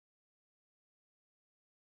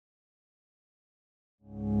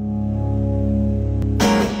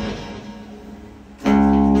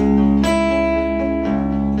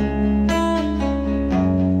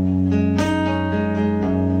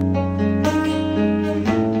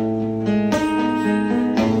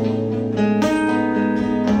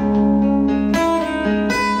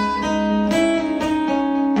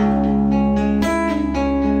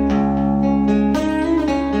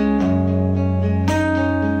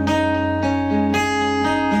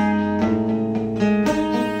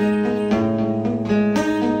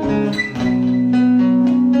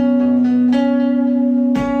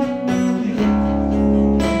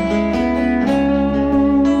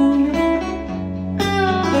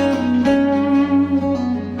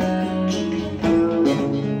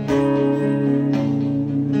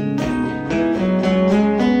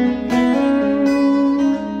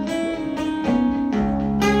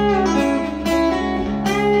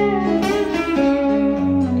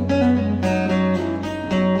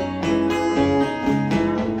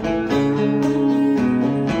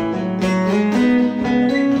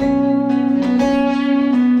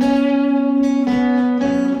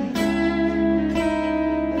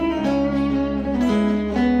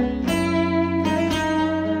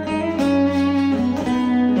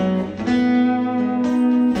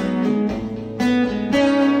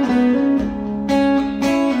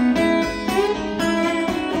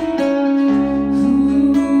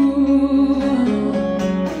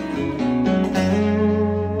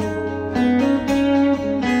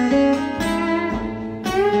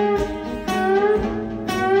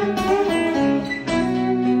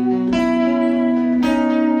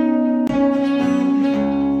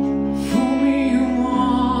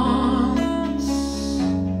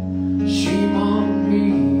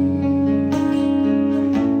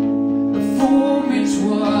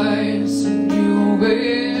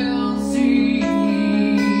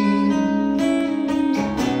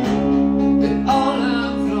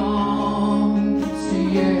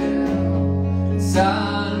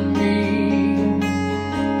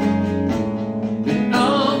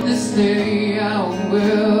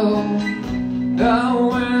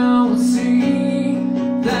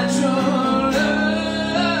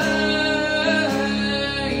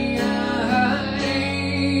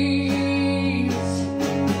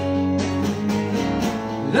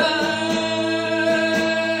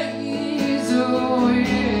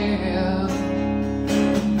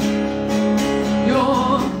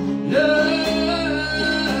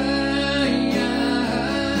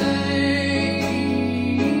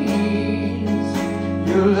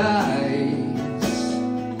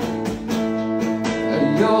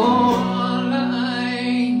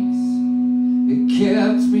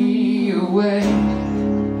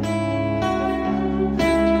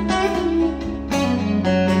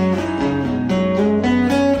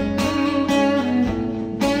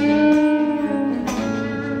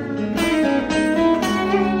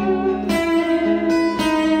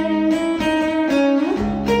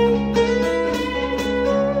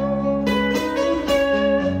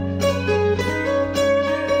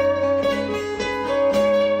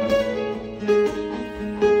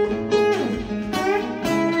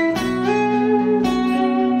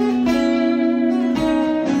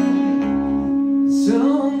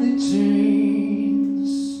only chains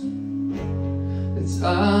that's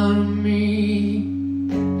out of me.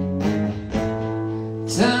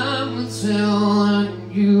 Time will tell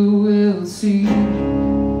and you will see.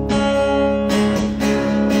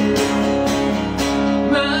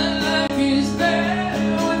 My life is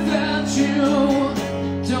better without you.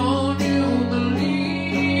 Don't you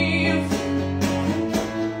believe?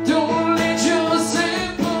 Don't let your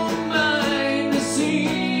simple mind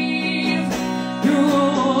deceive you.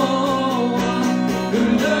 The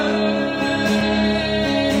lies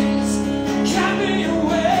kept me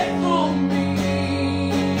away from me.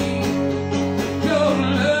 Your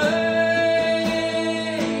lies,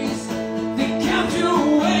 they kept you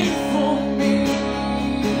away from me.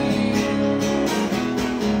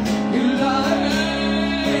 Your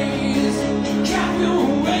lies kept you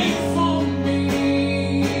away from me.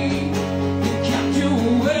 They kept you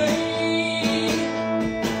away.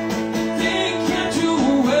 They kept you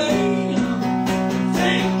away.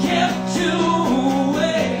 They kept you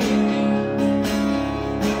away.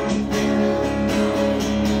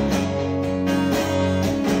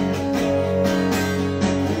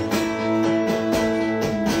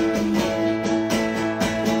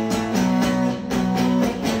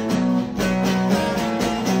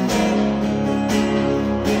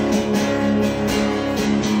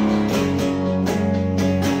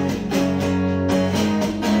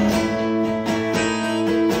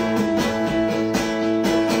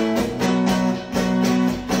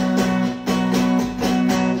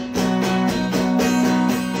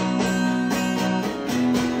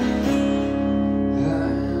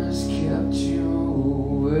 Has kept you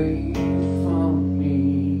away from me.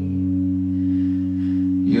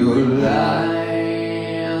 Your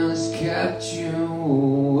lies kept you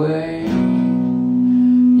away.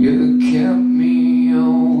 You kept me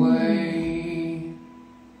away.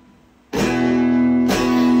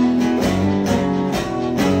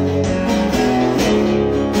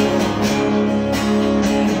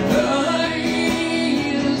 Lies.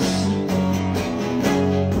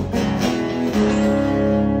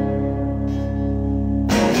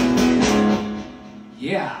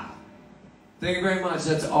 Yeah. Thank you very much.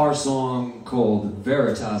 That's our song called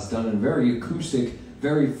Veritas, done in a very acoustic,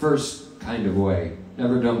 very first kind of way.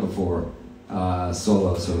 Never done before,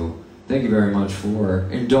 solo. So thank you very much for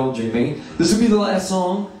indulging me. This will be the last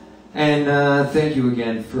song, and thank you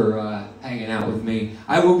again for hanging out with me.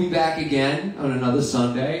 I will be back again on another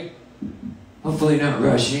Sunday. Hopefully not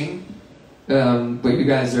rushing, but you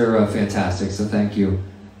guys are fantastic, so thank you.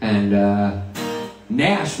 And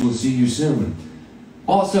N.A.S.H, we'll see you soon.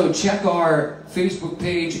 Also, check our Facebook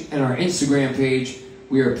page and our Instagram page.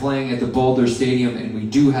 We are playing at the Boulder Stadium, and we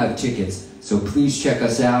do have tickets. So please check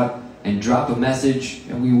us out and drop a message,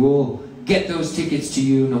 and we will get those tickets to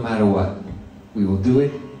you no matter what. We will do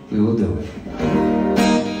it. We will do it.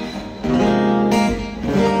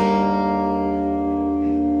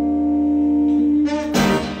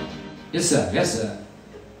 Yes, sir. Yes, sir.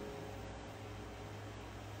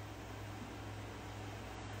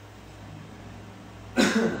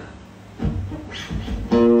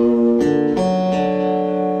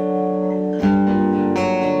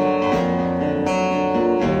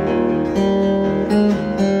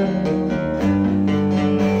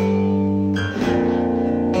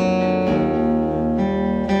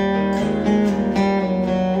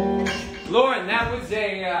 Lauren, that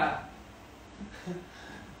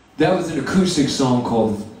was an acoustic song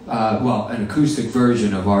called, well, an acoustic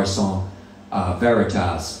version of our song,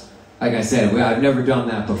 Veritas. Like I said, I've never done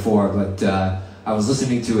that before, but I was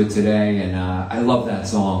listening to it today, and I love that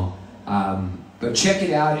song. But check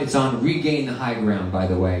it out. It's on Regain the High Ground, by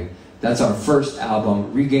the way. That's our first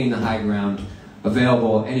album, Regain the High Ground,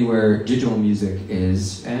 available anywhere digital music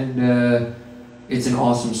is. And it's an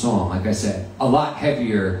awesome song, like I said. A lot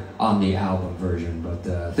heavier on the album version, but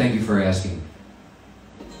thank you for asking.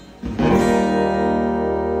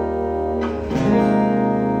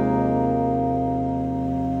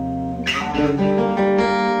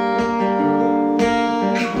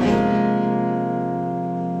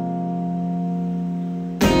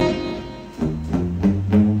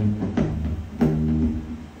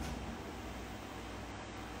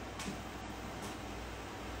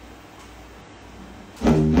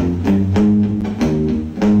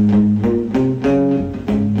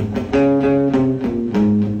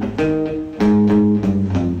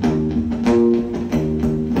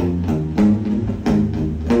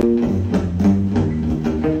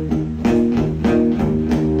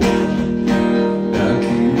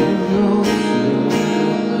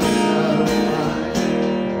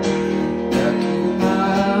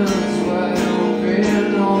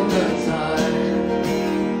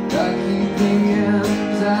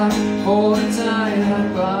 out, holding tight,